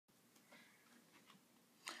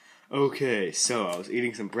Okay, so I was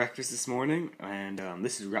eating some breakfast this morning, and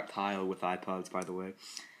this is Reptile with iPods, by the way.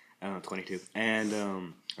 22. And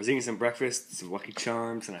I was eating some breakfast, some Lucky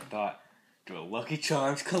Charms, and I thought, do a Lucky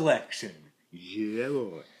Charms collection. Yeah,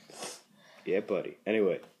 boy. Yeah, buddy.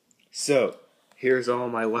 Anyway, so here's all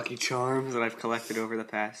my Lucky Charms that I've collected over the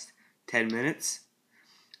past 10 minutes.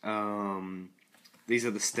 These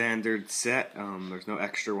are the standard set. There's no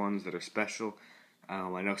extra ones that are special.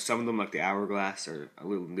 I know some of them, like the Hourglass, are a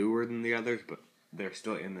little newer than the others, but they're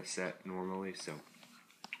still in the set normally, so,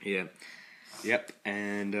 yeah. Yep,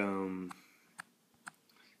 and,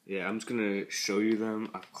 yeah, I'm just gonna show you them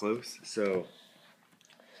up close. So,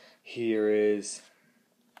 here is,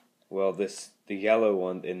 well, the yellow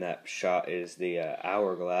one in that shot is the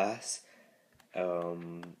Hourglass.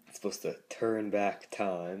 It's supposed to turn back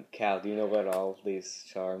time. Cal, do you know what all these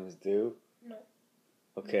charms do? No.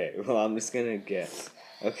 Okay, well, I'm just gonna guess.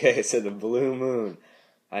 Okay, so the Blue Moon.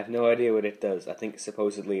 I have no idea what it does. I think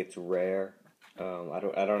supposedly it's rare. I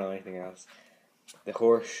don't know anything else. The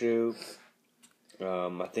Horseshoe.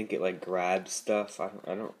 I think it like grabs stuff. I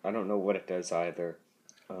don't know what it does either.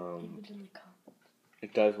 Leave it in the comments.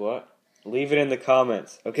 It does what? Leave it in the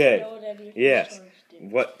comments. Okay. Yes.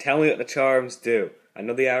 Tell me what the charms do. I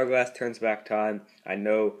know the Hourglass turns back time. I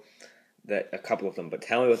know that a couple of them, but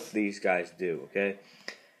tell me what these guys do, okay?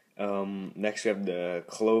 Next we have the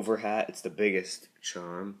Clover Hat. It's the biggest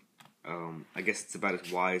charm. I guess it's about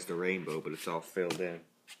as wide as the rainbow, but it's all filled in.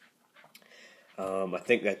 I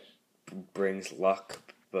think that brings luck,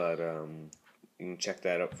 but you can check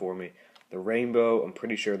that up for me. The rainbow, I'm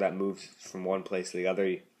pretty sure that moves from one place to the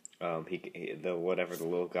other. The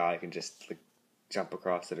little guy can just like, jump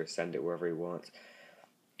across it or send it wherever he wants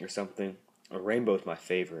or something. A rainbow's my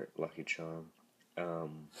favorite Lucky Charm.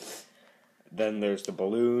 Then there's the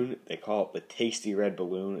balloon. They call it the Tasty Red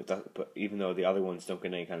Balloon. But even though the other ones don't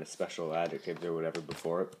get any kind of special adjectives or whatever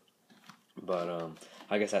before it. But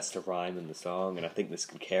I guess that's to rhyme in the song, and I think this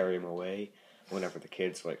can carry him away whenever the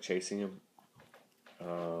kids like chasing him.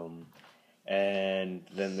 And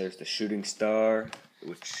then there's the Shooting Star,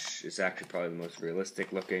 which is actually probably the most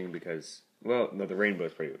realistic looking because, well, no, the rainbow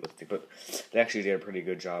is pretty realistic, but they actually did a pretty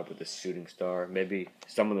good job with this Shooting Star. Maybe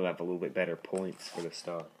some of them have a little bit better points for the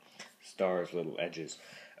star's little edges.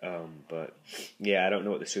 But yeah, I don't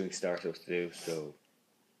know what the Shooting Star is supposed to do, so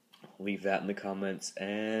leave that in the comments.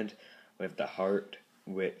 And we have the Heart,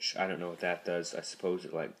 which I don't know what that does. I suppose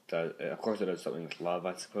it does. Of course, it does something with love,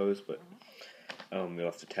 I suppose, but you'll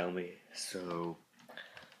have to tell me. So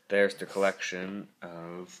there's the collection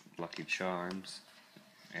of Lucky Charms.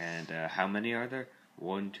 And how many are there?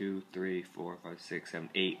 1, 2, 3, 4, 5, 6, 7,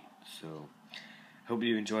 8. So hope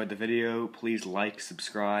you enjoyed the video. Please like,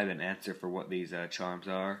 subscribe, and answer for what these charms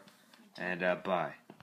are. And bye.